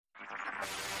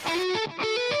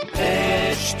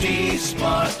HT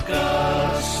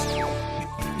Smartcast.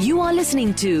 You are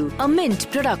listening to a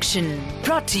Mint production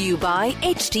brought to you by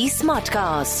HT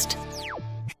Smartcast.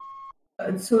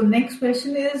 So next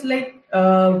question is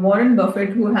Warren Buffett,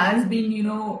 who has been,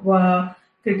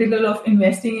 critical of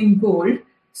investing in gold.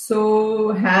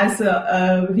 So has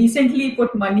recently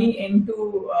put money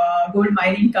into gold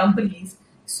mining companies.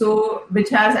 So which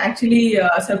has actually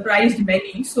surprised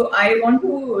many. So I want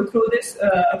to throw this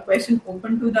question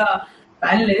open to the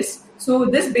panelists. So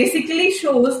this basically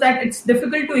shows that it's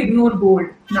difficult to ignore gold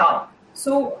now.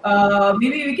 So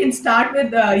maybe we can start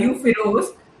with you,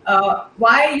 Feroze.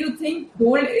 Why you think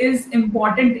gold is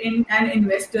important in an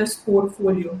investor's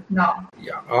portfolio now?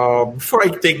 Yeah. Before I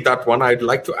take that one, I'd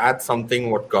like to add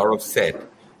something what Gaurav said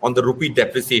on the rupee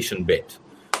depreciation bit.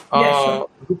 Sure.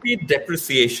 Rupee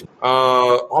depreciation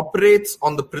operates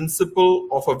on the principle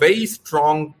of a very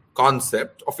strong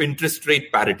concept of interest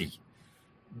rate parity.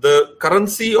 The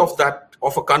currency of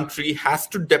a country has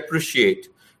to depreciate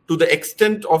to the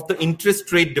extent of the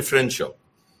interest rate differential.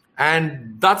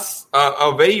 And that's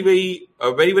a very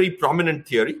prominent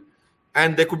theory.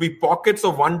 And there could be pockets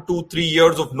of 1, 2, 3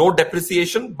 years of no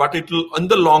depreciation, but it will, in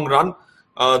the long run,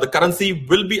 the currency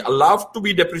will be allowed to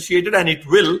be depreciated, and it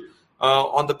will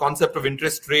on the concept of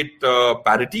interest rate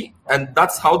parity. And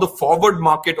that's how the forward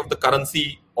market of the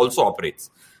currency also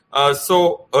operates.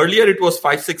 So earlier it was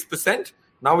 5-6%.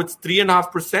 Now it's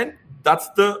 3.5%. That's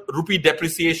the rupee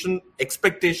depreciation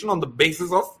expectation on the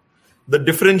basis of the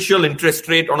differential interest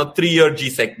rate on a 3-year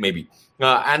GSEC maybe,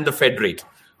 and the Fed rate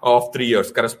of 3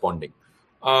 years corresponding.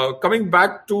 Coming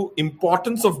back to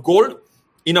importance of gold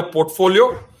in a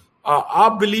portfolio,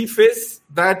 our belief is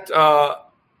that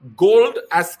gold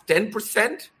as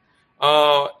 10%,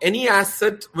 any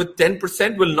asset with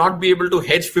 10% will not be able to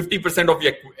hedge 50% of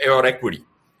your equity.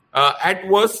 At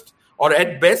worst or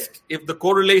at best, if the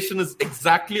correlation is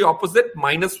exactly opposite,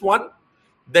 -1,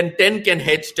 then 10 can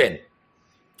hedge 10.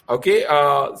 Okay,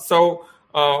 so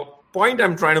point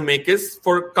I'm trying to make is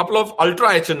for a couple of ultra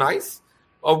HNIs,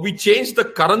 we changed the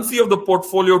currency of the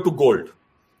portfolio to gold.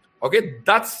 Okay,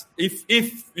 that's if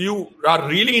you are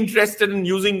really interested in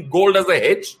using gold as a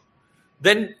hedge,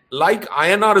 then like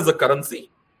INR is a currency,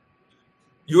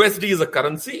 USD is a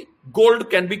currency, gold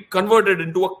can be converted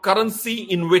into a currency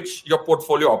in which your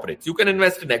portfolio operates. You can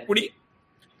invest in equity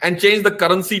and change the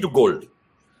currency to gold.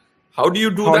 How do you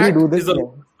do that? How do you do this?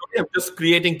 I'm just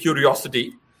creating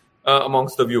curiosity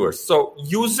amongst the viewers. So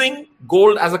using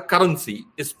gold as a currency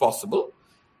is possible.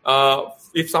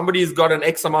 If somebody has got an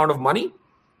X amount of money,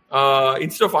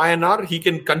 instead of INR, he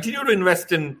can continue to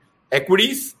invest in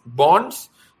equities, bonds,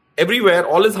 everywhere.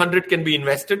 All his 100 can be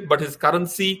invested, but his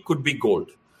currency could be gold.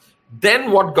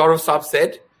 Then what Gaurav Saab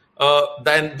said,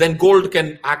 then gold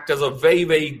can act as a very,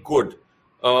 very good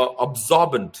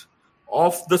absorbent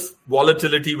of this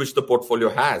volatility which the portfolio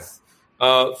has.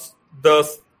 The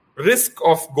risk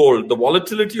of gold, the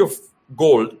volatility of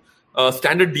gold,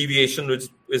 standard deviation, which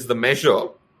is the measure,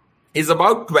 is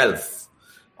about 12.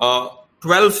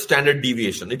 12 standard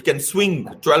deviation. It can swing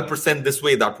 12% this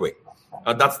way, that way.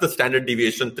 That's the standard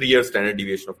deviation, 3-year standard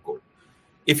deviation of gold.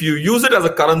 If you use it as a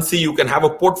currency, you can have a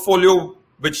portfolio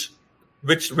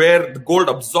where the gold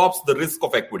absorbs the risk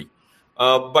of equity.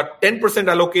 But 10%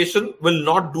 allocation will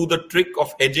not do the trick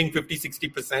of hedging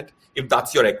 50-60% if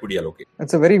that's your equity allocation.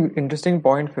 That's a very interesting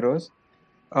point, Feroze.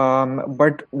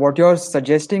 But what you're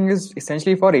suggesting is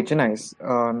essentially for HNIs.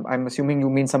 I'm assuming you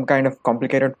mean some kind of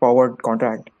complicated forward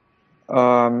contract.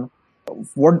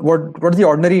 What does the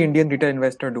ordinary Indian retail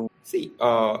investor do? See,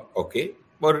 okay.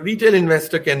 Well, a retail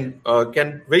investor can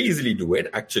very easily do it,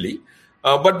 actually,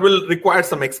 but will require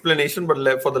some explanation.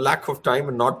 But for the lack of time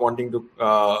and not wanting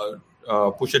to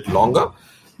push it longer,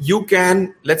 you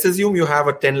can, let's assume you have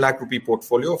a 10 lakh rupee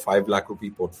portfolio, 5 lakh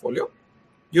rupee portfolio.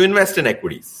 You invest in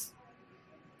equities.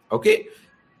 Okay.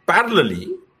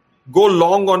 Parallelly, go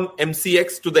long on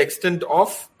MCX to the extent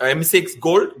of MCX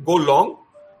gold, go long,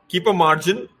 keep a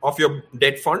margin of your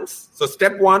debt funds. So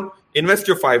step 1, invest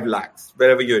your 5 lakhs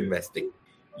wherever you're investing.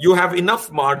 You have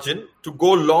enough margin to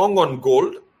go long on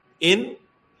gold in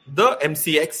the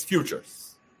MCX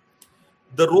futures.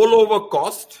 The rollover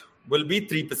cost will be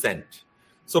 3%.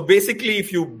 So basically,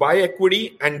 if you buy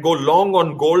equity and go long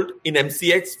on gold in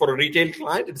MCX for a retail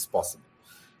client, it is possible.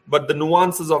 But the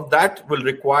nuances of that will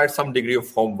require some degree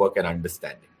of homework and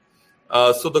understanding.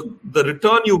 So the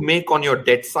return you make on your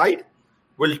debt side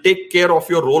will take care of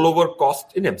your rollover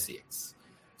cost in MCX.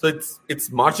 So it's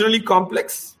marginally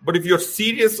complex, but if you're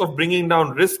serious of bringing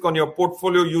down risk on your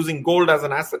portfolio using gold as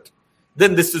an asset,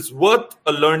 then this is worth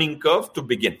a learning curve to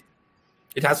begin.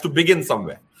 It has to begin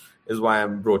somewhere, is why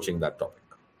I'm broaching that topic.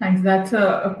 Thanks. That's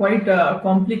a quite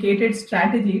complicated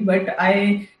strategy, but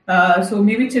so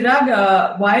maybe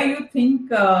Chirag, why you think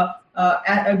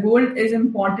gold is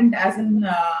important as an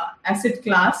asset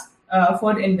class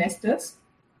for investors?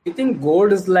 I think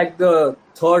gold is like the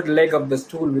third leg of the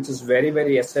stool, which is very,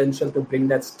 very essential to bring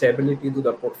that stability to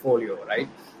the portfolio, right?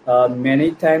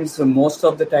 Many times, most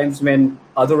of the times when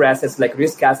other assets like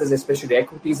risk assets, especially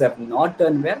equities, have not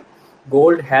done well,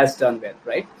 gold has done well,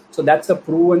 right? So that's a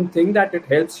proven thing that it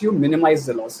helps you minimize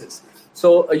the losses.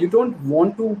 So you don't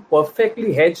want to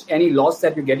perfectly hedge any loss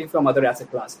that you're getting from other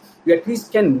asset class. You at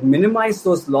least can minimize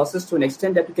those losses to an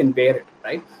extent that you can bear it,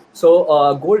 right? So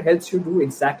gold helps you do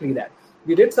exactly that.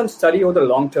 We did some study over the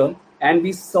long term, and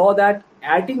we saw that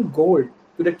adding gold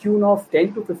to the tune of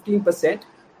 10 to 15%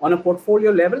 on a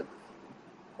portfolio level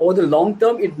over the long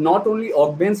term, it not only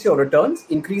augments your returns,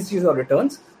 increases your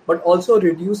returns, but also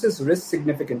reduces risk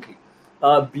significantly.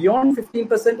 Beyond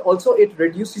 15%, also it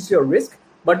reduces your risk,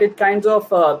 but it kind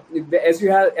of, as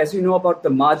you know about the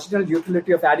marginal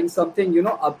utility of adding something,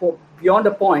 beyond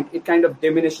a point, it kind of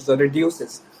diminishes or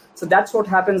reduces. So that's what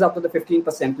happens after the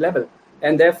 15% level.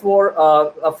 And therefore,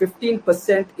 a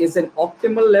 15% is an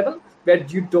optimal level where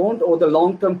you don't, over the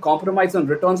long term, compromise on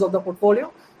returns of the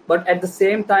portfolio, but at the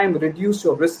same time, reduce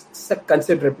your risks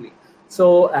considerably.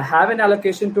 So have an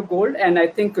allocation to gold, and I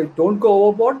think don't go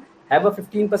overboard. Have a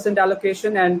 15%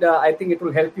 allocation, and I think it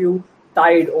will help you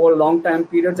tide over long time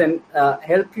periods and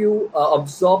help you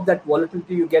absorb that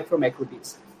volatility you get from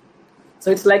equities.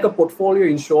 So it's like a portfolio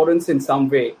insurance in some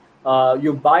way.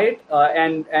 You buy it,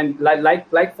 and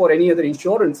like for any other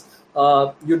insurance,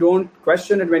 you don't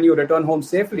question it when you return home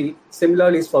safely.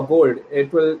 Similarly, is for gold.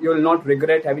 You will not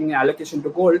regret having an allocation to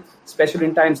gold, especially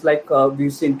in times like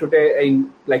we've seen today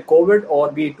in like COVID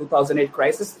or be it 2008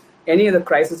 crisis. Any other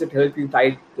crisis, it help you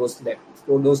tide those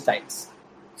tides.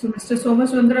 So, Mr.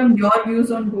 Somasundaram, your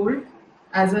views on gold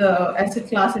as a asset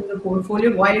class in the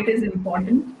portfolio, why it is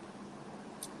important?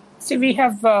 See, we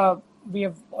have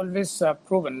always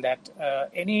proven that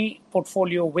any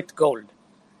portfolio with gold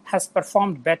has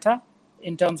performed better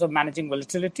in terms of managing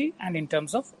volatility and in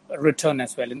terms of return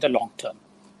as well in the long term.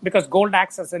 Because gold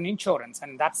acts as an insurance,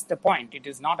 and that's the point. It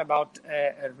is not about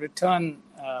a return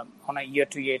on a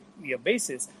year-to-year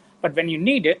basis, but when you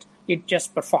need it, it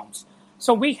just performs.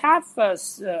 So we have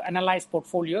analyzed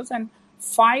portfolios, and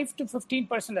 5 to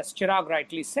 15%, as Chirag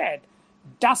rightly said,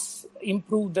 does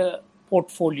improve the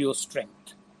portfolio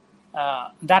strength.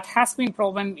 That has been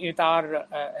proven with our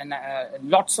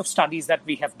lots of studies that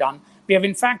we have done. We have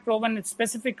in fact proven with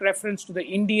specific reference to the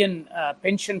Indian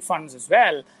pension funds as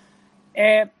well.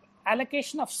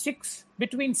 Allocation of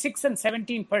between 6 and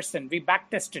 17%, we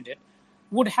backtested it,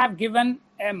 would have given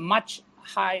a much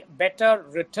better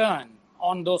return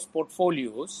on those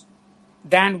portfolios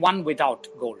than one without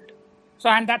gold. So,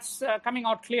 and that's coming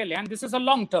out clearly, and this is a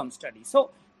long-term study.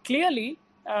 So clearly,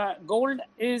 gold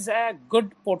is a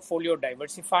good portfolio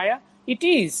diversifier. It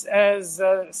is, as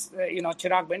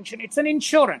Chirag mentioned, it's an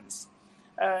insurance.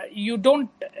 You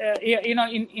don't,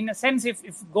 in a sense,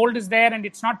 if gold is there and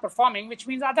it's not performing, which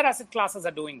means other asset classes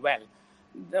are doing well.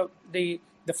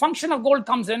 The function of gold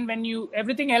comes in when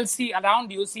everything else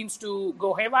around you seems to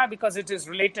go haywire because it is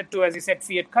related to, as you said,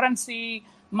 fiat currency,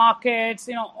 markets,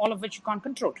 all of which you can't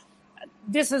control.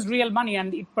 This is real money,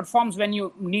 and it performs when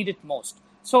you need it most.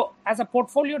 So as a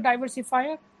portfolio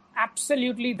diversifier,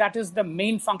 absolutely that is the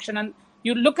main function. And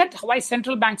you look at why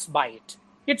central banks buy it.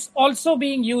 It's also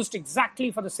being used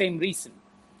exactly for the same reason,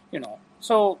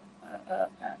 So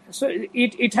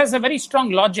it has a very strong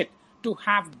logic to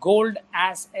have gold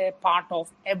as a part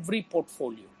of every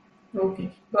portfolio.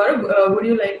 Okay. Gaurav, would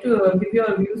you like to give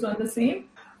your views on the same?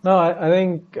 No, I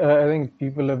think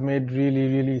people have made really,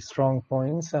 really strong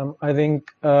points. I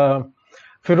think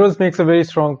Feroze makes a very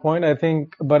strong point. I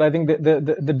think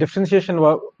the differentiation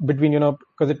between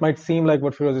because it might seem like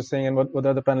what Feroze is saying and what the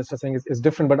other panelists are saying is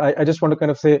different. But I just want to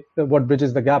kind of say what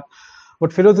bridges the gap.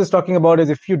 What Feroze is talking about is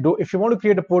if you want to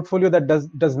create a portfolio that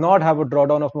does not have a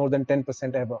drawdown of more than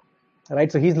 10% ever,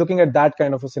 right? So he's looking at that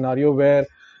kind of a scenario where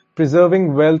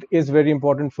preserving wealth is very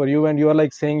important for you, and you are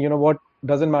like saying, what,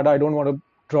 doesn't matter. I don't want to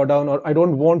draw down, or I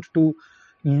don't want to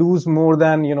lose more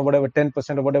than whatever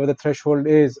 10% or whatever the threshold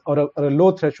is, or a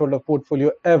low threshold of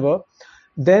portfolio ever.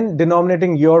 Then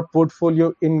denominating your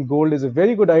portfolio in gold is a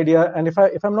very good idea. And if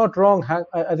I'm not wrong,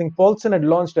 I think Paulson had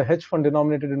launched a hedge fund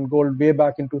denominated in gold way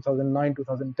back in 2009,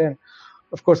 2010.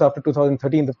 Of course, after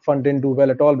 2013, the fund didn't do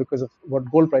well at all because of what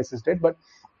gold prices did. But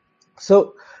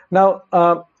so now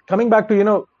coming back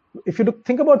to, if you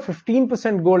think about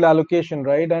 15% gold allocation,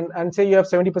 right, and say you have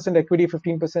 70% equity,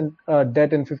 15%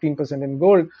 debt, and 15% in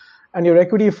gold, and your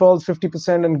equity falls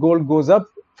 50% and gold goes up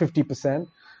 50%.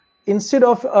 Instead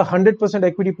of a 100%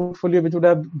 equity portfolio, which would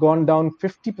have gone down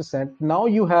 50%, now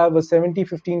you have a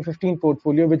 70-15-15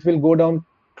 portfolio, which will go down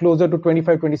closer to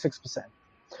 25-26%,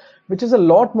 which is a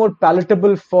lot more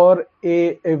palatable for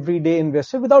a everyday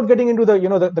investor without getting into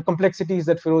the complexities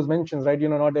that Feroze mentions, right?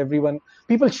 Not everyone,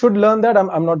 people should learn that.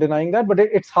 I'm not denying that, but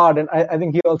it's hard. And I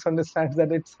think he also understands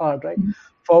that it's hard, right? Mm-hmm.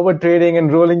 Forward trading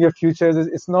and rolling your futures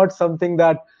it's not something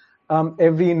that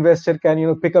every investor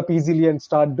can pick up easily and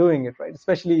start doing it, right?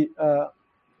 Especially for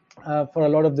a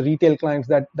lot of the retail clients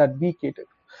that we cater to.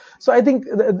 So I think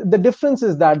the difference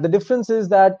is that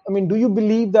do you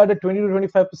believe that a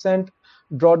 20-25%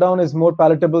 drawdown is more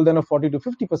palatable than a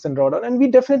 40-50% drawdown? And we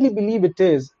definitely believe it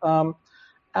is.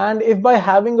 And if by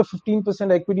having a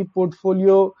 15% equity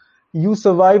portfolio, you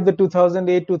survive the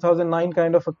 2008-2009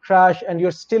 kind of a crash, and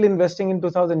you're still investing in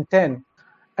 2010,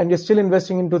 and you're still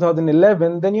investing in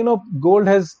 2011, then gold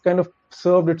has kind of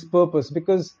served its purpose.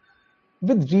 Because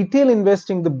with retail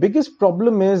investing, the biggest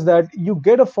problem is that you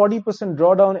get a 40%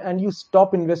 drawdown and you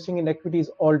stop investing in equities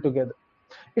altogether.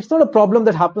 It's not a problem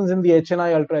that happens in the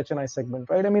HNI, ultra HNI segment,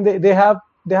 right? I mean, they have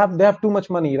too much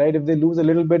money, right? If they lose a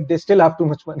little bit, they still have too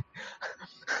much money.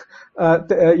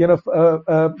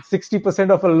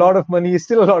 60% of a lot of money is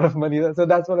still a lot of money. So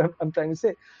that's what I'm trying to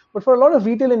say. But for a lot of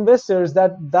retail investors,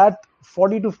 that 40%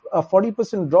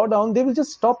 drawdown, they will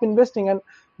just stop investing, and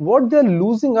what they're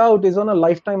losing out is on a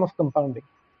lifetime of compounding.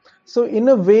 So in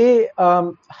a way,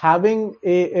 having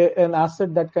an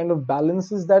asset that kind of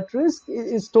balances that risk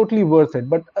is totally worth it.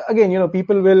 But again,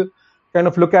 people will kind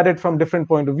of look at it from different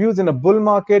point of views. In a bull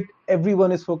market,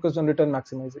 everyone is focused on return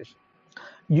maximization.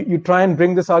 You try and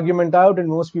bring this argument out, and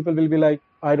most people will be like,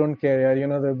 I don't care.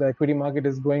 The equity market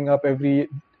is going up every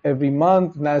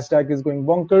month. NASDAQ is going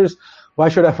bonkers. Why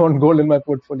should I own gold in my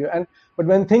portfolio? But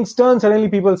when things turn, suddenly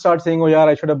people start saying, oh yeah,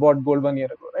 I should have bought gold 1 year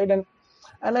ago, right?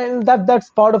 And that's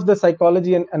part of the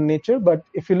psychology and nature. But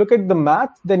if you look at the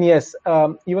math, then yes,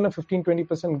 even a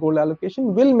 15-20% gold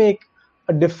allocation will make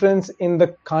a difference in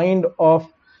the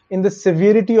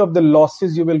severity of the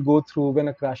losses you will go through when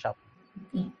a crash happens.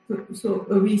 So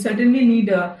we certainly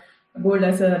need gold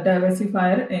as a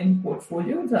diversifier in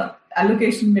portfolio. The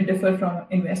allocation may differ from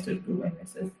investor to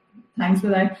investors. Thanks for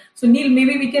that. So Neil,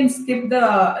 maybe we can skip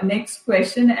the next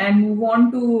question and move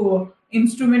on to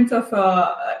instruments of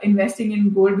investing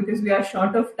in gold, because we are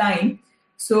short of time.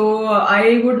 So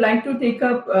I would like to take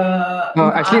up.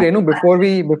 Actually, Renu,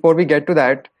 before we get to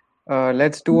that,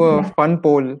 let's do a fun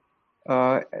poll.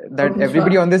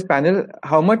 Everybody on this panel,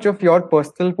 how much of your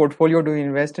personal portfolio do you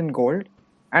invest in gold,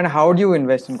 and how do you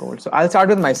invest in gold? So I'll start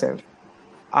with myself.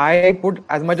 I put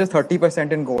as much as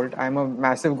 30% in gold. I'm a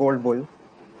massive gold bull,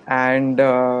 and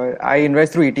I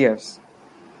invest through ETFs.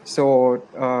 So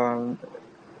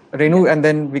Renu, and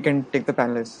then we can take the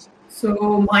panelists.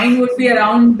 So mine would be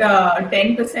around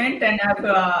 10%, and I've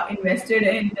invested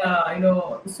in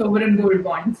sovereign gold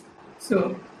bonds.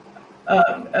 So.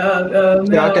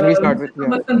 Chirag, can we start with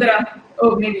Somasundaram?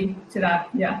 Oh, maybe Chirag.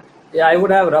 Yeah, I would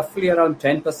have roughly around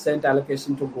 10%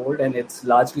 allocation to gold, and it's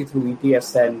largely through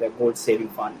ETFs and gold saving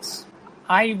funds.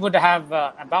 I would have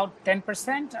about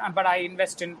 10%, but I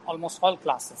invest in almost all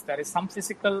classes. There is some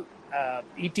physical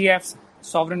ETFs,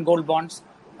 sovereign gold bonds.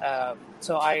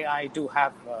 So I do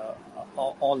have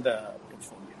all the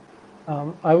portfolio.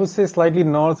 I would say slightly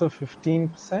north of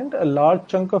 15%. A large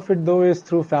chunk of it, though, is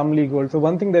through family gold. So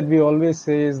one thing that we always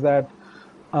say is that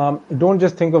don't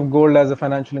just think of gold as a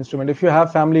financial instrument. If you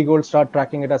have family gold, start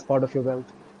tracking it as part of your wealth,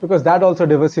 because that also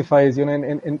diversifies.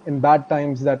 In bad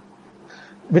times,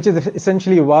 which is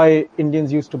essentially why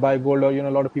Indians used to buy gold, or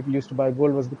a lot of people used to buy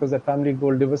gold, was because that family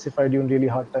gold diversified you in really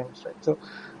hard times, right?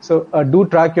 So do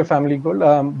track your family gold.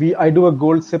 I do a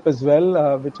gold SIP as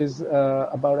well, which is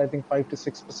about, I think, 5 to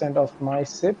 6% of my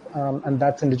SIP, and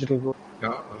that's in digital gold.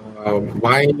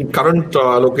 My current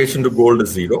allocation to gold is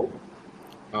 0.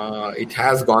 It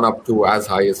has gone up to as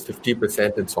high as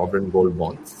 50% in sovereign gold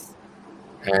bonds,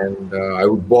 and I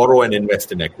would borrow and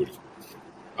invest in equity,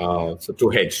 so to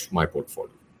hedge my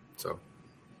portfolio.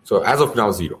 So as of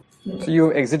now, 0. So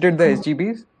you exited the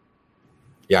SGBs?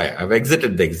 Yeah, I've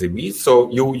exited the SGBs. So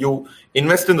you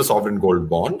invest in the sovereign gold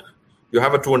bond. You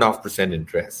have a 2.5%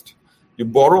 interest. You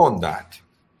borrow on that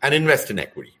and invest in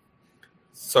equity.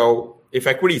 So if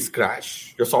equities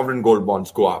crash, your sovereign gold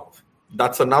bonds go up.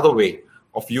 That's another way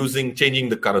of changing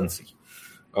the currency.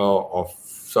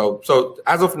 So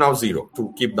as of now, 0,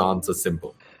 to keep the answer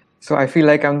simple. So I feel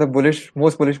like I'm the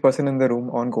most bullish person in the room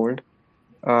on gold.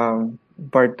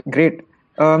 But great.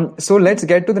 So let's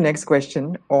get to the next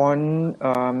question on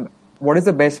what is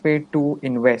the best way to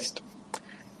invest.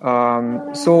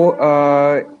 So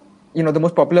the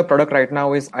most popular product right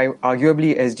now is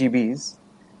arguably SGBs.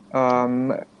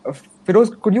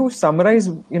 Feroze, could you summarize,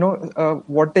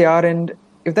 what they are and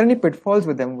if there are any pitfalls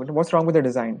with them? What's wrong with the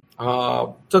design?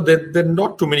 So there are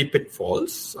not too many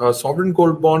pitfalls. Sovereign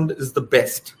gold bond is the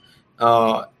best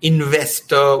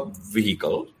investor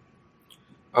vehicle,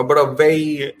 but a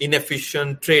very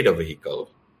inefficient trader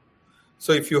vehicle.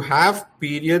 So if you have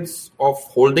periods of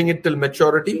holding it till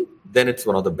maturity, then it's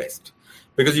one of the best.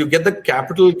 Because you get the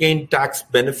capital gain tax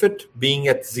benefit being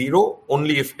at zero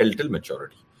only if held till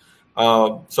maturity.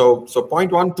 So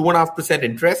point one, 2.5%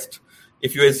 interest.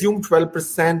 If you assume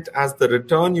 12% as the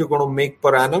return you're going to make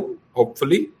per annum,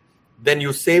 hopefully, then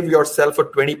you save yourself a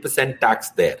 20%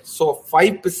 tax there. So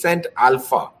 5%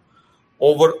 alpha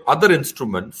over other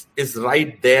instruments is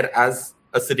right there as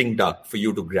a sitting duck for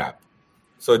you to grab.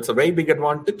 So it's a very big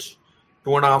advantage.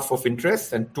 2.5% of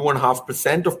interest and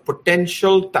 2.5% of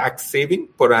potential tax saving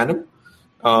per annum.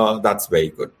 That's very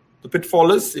good. The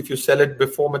pitfall is if you sell it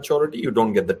before maturity, you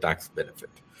don't get the tax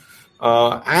benefit.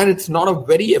 And it's not a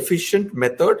very efficient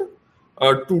method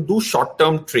to do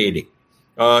short-term trading.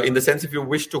 In the sense, if you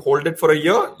wish to hold it for a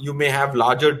year, you may have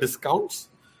larger discounts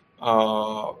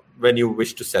when you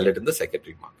wish to sell it in the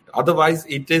secondary market. Otherwise,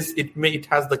 it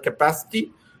has the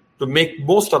capacity to make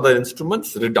most other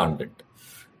instruments redundant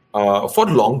for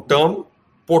long-term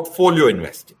portfolio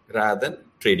investing rather than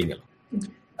trading alone.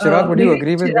 Chirag, would you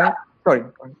agree with that? Sorry.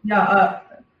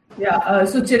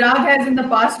 So Chirag has in the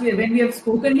past, when we have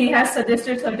spoken, he has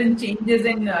suggested certain changes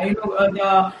in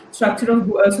the structure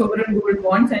of sovereign gold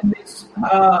bonds and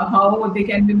how they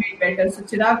can be made better. So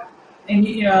Chirag,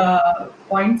 any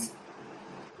points?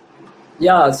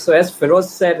 Yeah, so as Feroze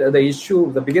said,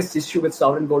 the biggest issue with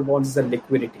sovereign gold bonds is the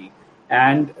liquidity.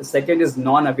 And second is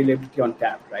non-availability on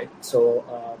tap, right? So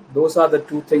those are the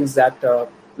two things that,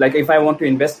 like if I want to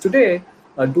invest today,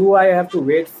 do I get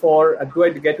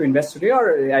to invest today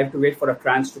or I have to wait for a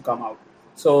tranche to come out?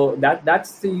 So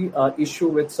that's the issue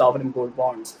with sovereign gold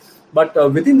bonds. But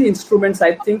within the instruments,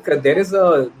 I think there is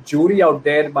a jury out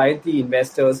there by the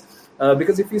investors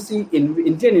because if you see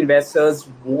Indian investors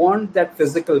want that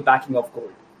physical backing of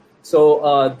gold.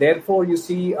 So therefore, you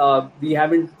see we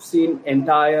haven't seen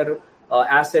entire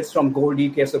assets from gold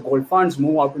ETFs or gold funds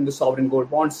move out into sovereign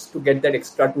gold bonds to get that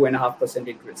extra 2.5%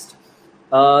 interest.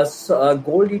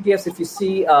 Gold ETFs, if you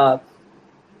see,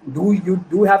 you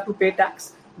do have to pay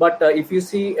tax, but if you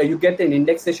see, you get an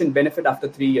indexation benefit after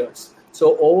 3 years.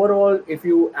 So overall, if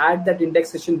you add that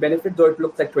indexation benefit, though it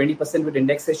looks like 20% with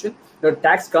indexation, the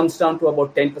tax comes down to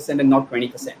about 10% and not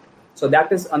 20%. So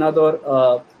that is another.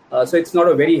 So it's not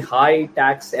a very high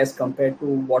tax as compared to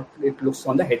what it looks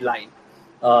on the headline.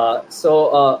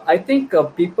 So I think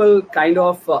people kind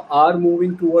of are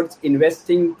moving towards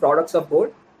investing products of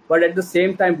gold, but at the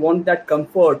same time want that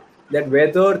comfort that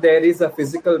whether there is a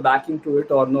physical backing to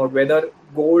it or not, whether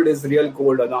gold is real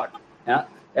gold or not.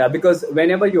 Because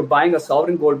whenever you're buying a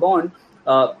sovereign gold bond,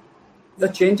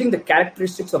 you're changing the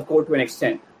characteristics of gold to an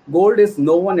extent. Gold is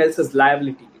no one else's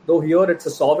liability. Though here it's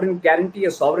a sovereign guarantee,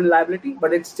 a sovereign liability,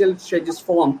 but it still changes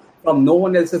form from no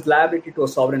one else's liability to a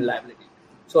sovereign liability.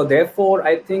 So therefore,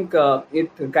 I think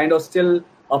it kind of still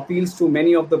appeals to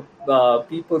many of the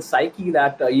people's psyche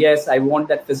that, yes, I want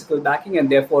that physical backing and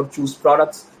therefore choose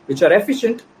products which are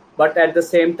efficient, but at the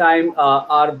same time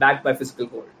are backed by physical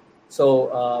gold.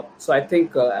 So I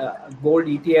think gold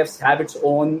ETFs have its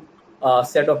own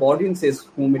set of audiences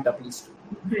whom it appeals to.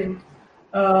 Great.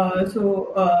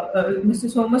 Mr.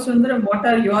 Somasundaram, what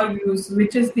are your views?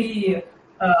 Which is the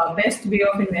best way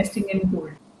of investing in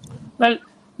gold? Well,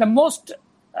 the most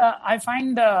I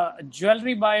find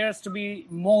jewelry buyers to be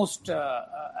most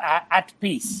at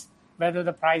peace, whether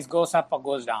the price goes up or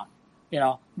goes down,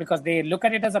 because they look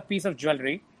at it as a piece of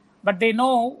jewelry, but they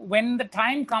know when the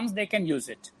time comes, they can use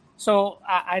it. So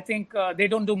I think they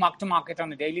don't do mark to market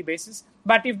on a daily basis.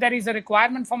 But if there is a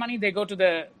requirement for money, they go to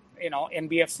the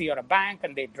NBFC or a bank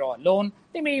and they draw a loan.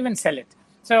 They may even sell it.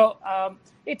 So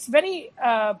it's very,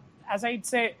 as I'd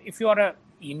say, if you are an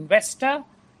investor,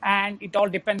 and it all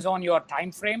depends on your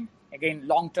time frame. Again,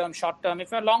 long-term, short-term.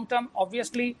 If you're long-term,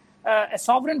 obviously, a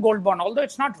sovereign gold bond, although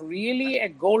it's not really a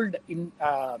gold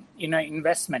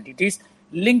investment, it is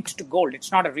linked to gold.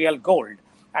 It's not a real gold.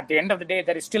 At the end of the day,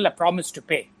 there is still a promise to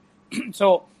pay.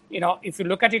 So, if you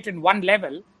look at it in one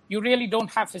level, you really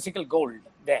don't have physical gold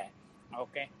there.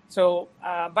 Okay. So,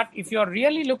 but if you're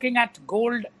really looking at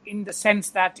gold in the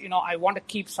sense that, I want to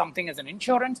keep something as an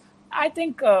insurance, I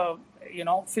think,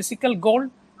 physical gold,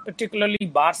 particularly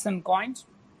bars and coins,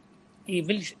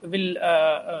 it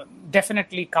will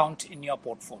definitely count in your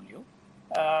portfolio.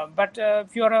 But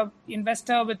if you're an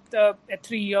investor with a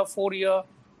 3-year, 4-year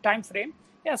time frame,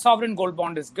 Yeah, sovereign gold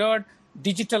bond is good.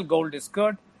 Digital gold is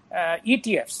good.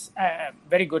 ETFs,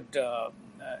 very good,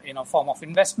 form of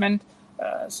investment.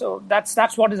 So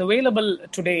that's what is available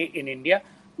today in India.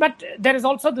 But there is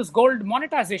also this gold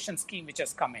monetization scheme which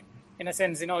has come in. In a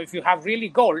sense, if you have really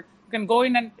gold, you can go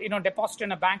in and deposit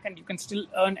in a bank and you can still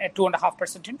earn a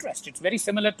 2.5% interest. It's very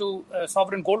similar to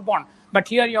sovereign gold bond. But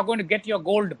here you're going to get your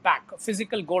gold back,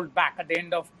 physical gold back at the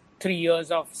end of 3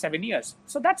 years or 7 years.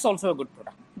 So that's also a good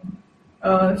product.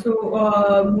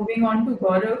 Moving on to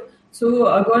Gaurav. So,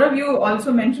 Gaurav, you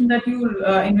also mentioned that you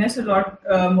invest a lot,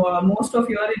 most of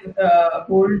your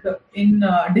gold in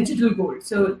digital gold.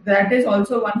 So that is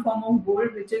also one form of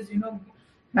gold which is,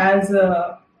 has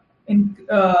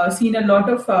seen a lot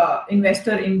of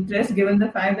investor interest, given the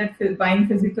fact that buying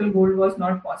physical gold was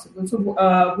not possible. So,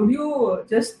 would you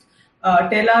just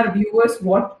tell our viewers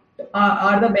what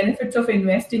are the benefits of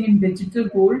investing in digital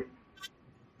gold?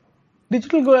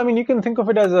 Digital gold, you can think of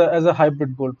it as a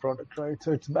hybrid gold product, right?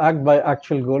 So it's backed by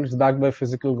actual gold, it's backed by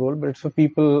physical gold, but it's for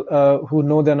people who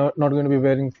know they're not going to be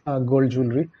wearing gold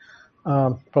jewelry,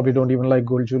 probably don't even like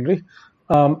gold jewelry,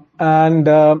 and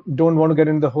don't want to get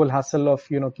into the whole hassle of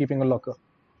keeping a locker.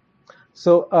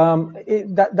 So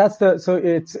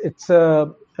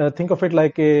think of it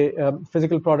like a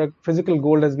physical product. Physical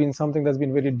gold has been something that's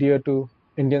been very dear to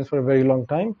Indians for a very long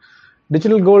time.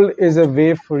 Digital gold is a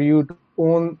way for you to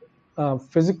own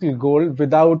physical gold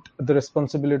without the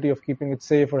responsibility of keeping it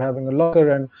safe or having a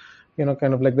locker and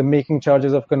kind of like the making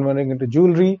charges of converting into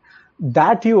jewelry.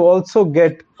 That you also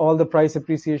get all the price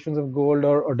appreciations of gold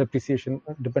or depreciation,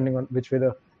 depending on which way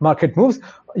the market moves.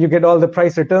 You get all the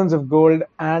price returns of gold,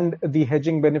 and the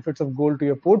hedging benefits of gold to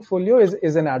your portfolio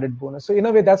is an added bonus. So in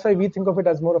a way, that's why we think of it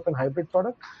as more of an hybrid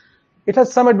product. It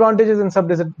has some advantages and some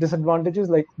disadvantages,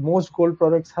 like most gold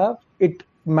products have. It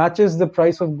matches the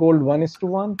price of gold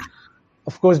 1:1.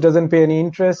 Of course, doesn't pay any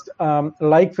interest.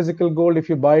 Like physical gold, if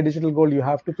you buy digital gold, you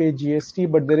have to pay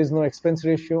GST, but there is no expense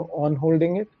ratio on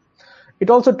holding it. It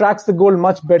also tracks the gold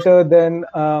much better than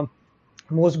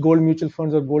most gold mutual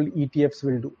funds or gold ETFs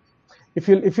will do. If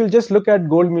you'll just look at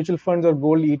gold mutual funds or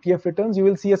gold ETF returns, you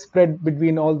will see a spread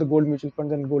between all the gold mutual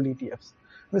funds and gold ETFs.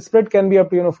 The spread can be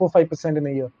up to 4-5% in a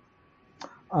year.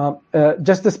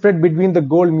 Just the spread between the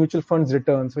gold mutual funds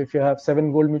returns. So if you have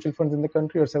 7 gold mutual funds in the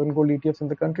country or 7 gold ETFs in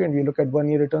the country, and you look at 1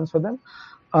 year returns for them,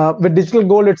 with digital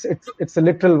gold, it's a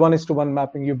literal 1:1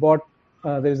 mapping. You bought,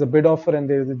 there is a bid offer and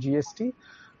there is a GST.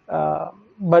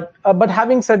 But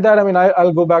having said that,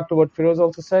 I'll go back to what Feroze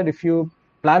also said. If you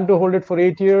plan to hold it for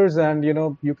 8 years and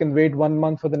you can wait 1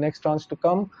 month for the next tranche to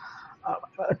come,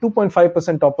 a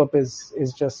 2.5% top up is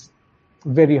just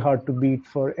very hard to beat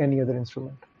for any other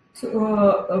instrument. So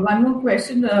one more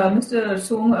question, Mr.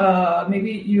 Som,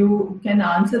 maybe you can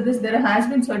answer this. There has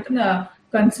been certain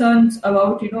concerns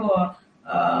about the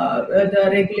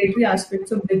regulatory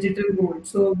aspects of digital gold.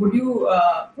 So would you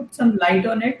put some light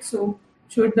on it? So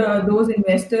should those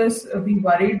investors be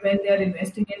worried when they are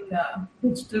investing in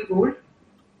digital gold?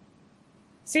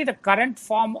 See, the current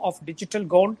form of digital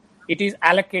gold, it is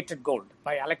allocated gold.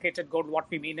 By allocated gold, what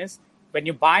we mean is when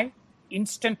you buy,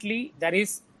 instantly there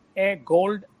is a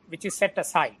gold which is set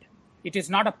aside. It is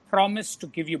not a promise to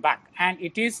give you back. And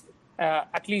it is,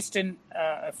 at least in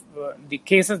the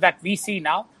cases that we see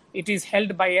now, it is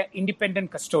held by an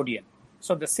independent custodian.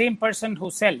 So the same person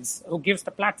who gives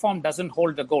the platform doesn't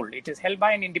hold the gold. It is held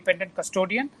by an independent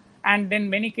custodian. And in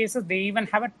many cases, they even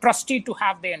have a trustee to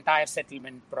have the entire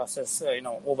settlement process,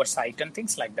 oversight and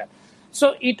things like that.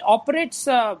 So it operates,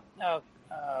 like,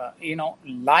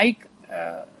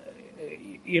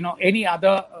 any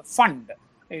other fund,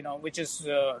 which is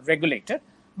regulated,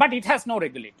 but it has no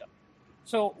regulator.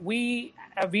 So we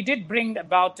did bring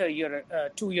about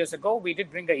 2 years ago, we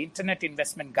did bring an internet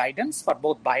investment guidance for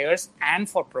both buyers and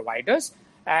for providers.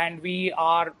 And we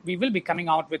will be coming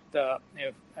out with the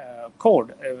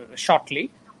code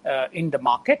shortly in the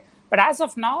market. But as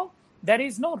of now, there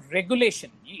is no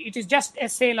regulation. It is just a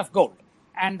sale of gold.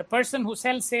 And the person who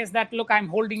sells says that, look, I'm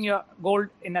holding your gold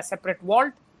in a separate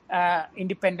vault,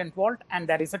 independent vault, and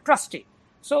there is a trustee.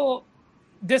 So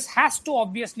this has to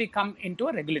obviously come into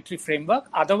a regulatory framework.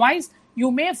 Otherwise,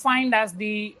 you may find as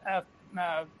the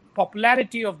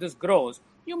popularity of this grows,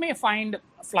 you may find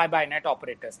fly-by-night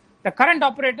operators. The current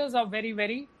operators are very,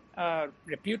 very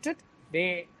reputed.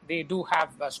 They do have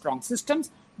strong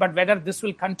systems, but whether this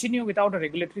will continue without a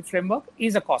regulatory framework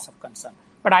is a cause of concern.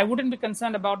 But I wouldn't be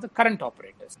concerned about the current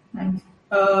operators. Thanks.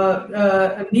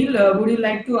 Neil, would you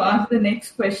like to ask the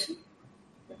next question?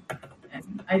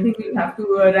 I think we'll have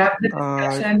to wrap the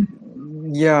discussion.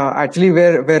 Yeah, actually,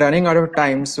 we're running out of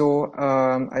time. So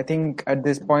I think at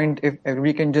this point, if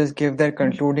everybody can just give their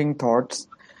concluding thoughts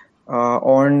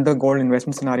on the gold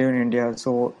investment scenario in India.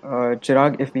 So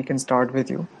Chirag, if we can start with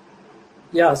you.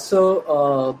 Yeah,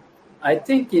 so I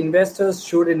think investors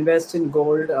should invest in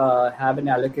gold, have an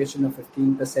allocation of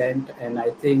 15%. And I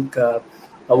think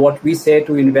what we say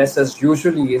to investors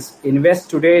usually is invest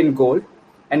today in gold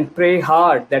and pray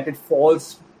hard that it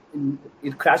falls,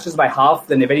 it crashes by half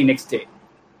the very next day.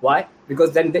 Why?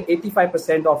 Because then the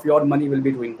 85% of your money will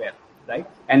be doing well, right?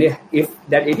 And if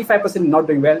that 85% is not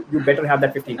doing well, you better have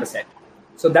that 15%.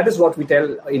 So that is what we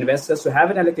tell investors, to have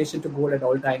an allocation to gold at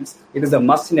all times. It is a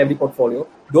must in every portfolio.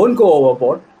 Don't go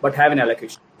overboard, but have an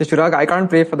allocation. Chirag, I can't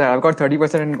pray for that. I've got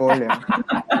 30% in gold.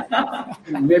 Yeah.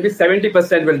 Maybe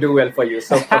 70% will do well for you.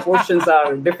 So proportions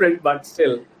are different, but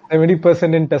still.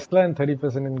 70% in Tesla and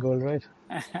 30% in gold, right?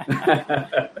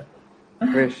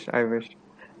 I wish.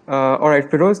 All right,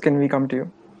 Feroze, can we come to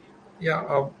you?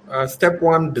 Yeah. Step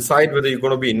one, decide whether you're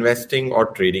going to be investing or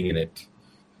trading in it.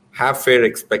 Have fair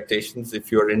expectations.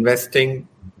 If you're investing,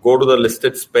 go to the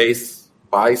listed space,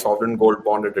 buy sovereign gold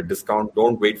bond at a discount.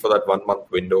 Don't wait for that 1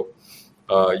 month window.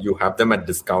 You have them at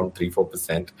discount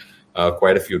 3-4%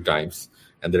 quite a few times,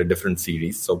 and there are different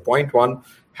series. So point one,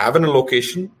 have an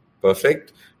allocation,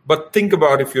 perfect. But think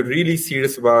about, if you're really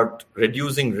serious about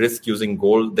reducing risk using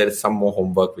gold, there is some more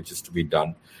homework which is to be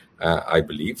done, I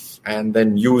believe. And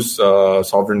then use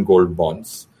sovereign gold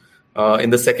bonds. In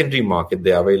the secondary market,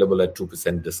 they are available at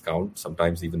 2% discount,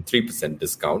 sometimes even 3%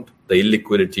 discount. The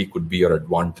illiquidity could be your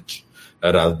advantage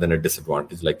rather than a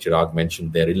disadvantage. Like Chirag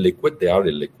mentioned, they're illiquid. They are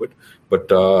illiquid. But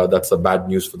that's a bad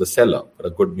news for the seller, but a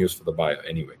good news for the buyer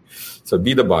anyway. So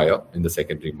be the buyer in the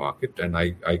secondary market. And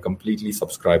I completely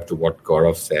subscribe to what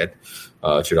Gaurav said,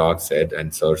 Chirag said,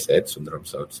 and Sir said, Sundaram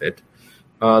Sir said,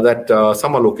 that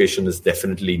some allocation is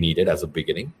definitely needed as a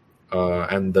beginning.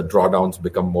 And the drawdowns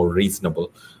become more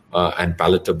reasonable and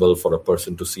palatable for a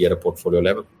person to see at a portfolio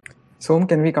level. Som,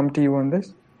 can we come to you on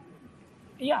this?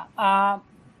 Yeah,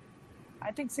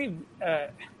 I think,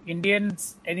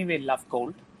 Indians anyway love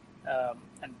gold,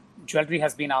 and jewelry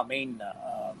has been our main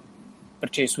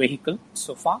purchase vehicle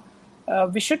so far.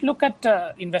 We should look at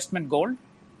investment gold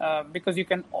because you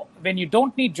can, when you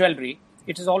don't need jewelry,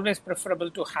 it is always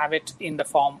preferable to have it in the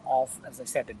form of, as I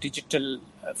said, a digital,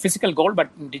 physical gold,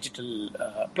 but in digital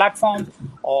platforms,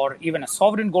 or even a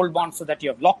sovereign gold bond, so that you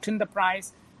have locked in the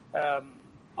price,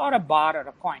 or a bar or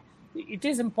a coin. It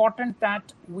is important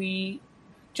that we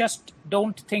just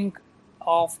don't think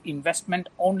of investment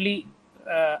only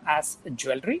as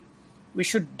jewelry. We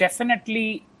should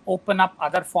definitely open up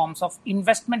other forms of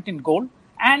investment in gold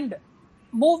and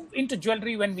move into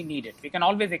jewelry when we need it. We can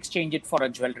always exchange it for a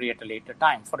jewelry at a later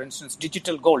time. For instance,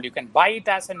 digital gold, you can buy it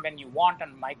as and when you want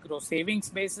on micro savings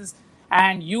basis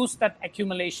and use that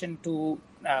accumulation to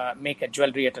make a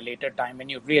jewelry at a later time when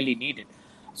you really need it.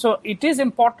 So it is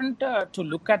important to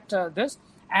look at this.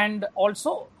 And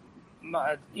also,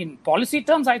 in policy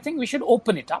terms, I think we should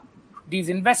open it up. These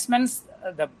investments,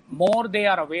 the more they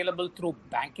are available through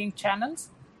banking channels,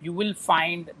 you will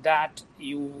find that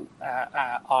you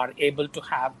are able to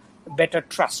have better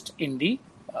trust in the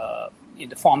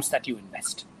forms that you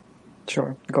invest.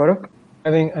 Sure. Gaurav? I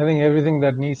think everything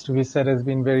that needs to be said has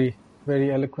been very,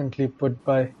 very eloquently put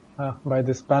by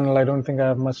this panel. I don't think I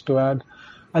have much to add.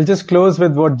 I'll just close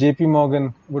with what JP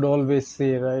Morgan would always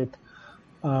say, right?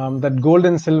 That gold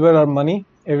and silver are money,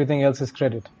 everything else is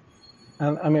credit.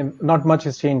 And I mean, not much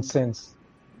has changed since.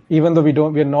 Even though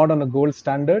we're not on a gold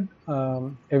standard,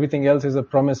 everything else is a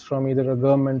promise from either a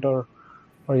government or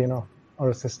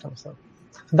a system. So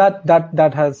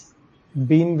that has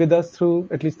been with us through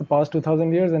at least the past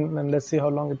 2,000 years, and let's see how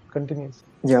long it continues.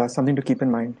 Yeah, something to keep in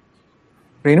mind.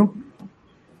 Renu?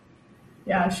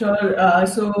 Yeah, sure.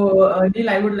 Neil,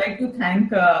 I would like to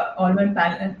thank all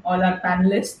our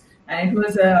panelists, and it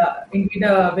was indeed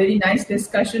a very nice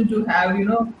discussion to have,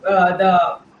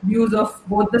 the views of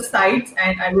both the sides.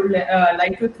 And I would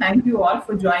like to thank you all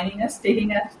for joining us,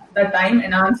 taking us the time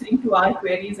and answering to our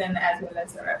queries, and as well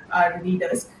as our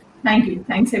readers. Thank you.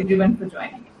 Thanks everyone for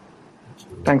joining.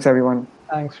 Thanks everyone.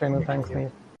 Thanks, Renu. Thanks,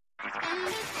 Neil.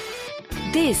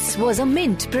 This was a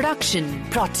Mint production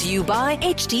brought to you by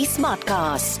HT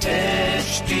Smartcast.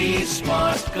 HT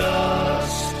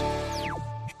Smartcast.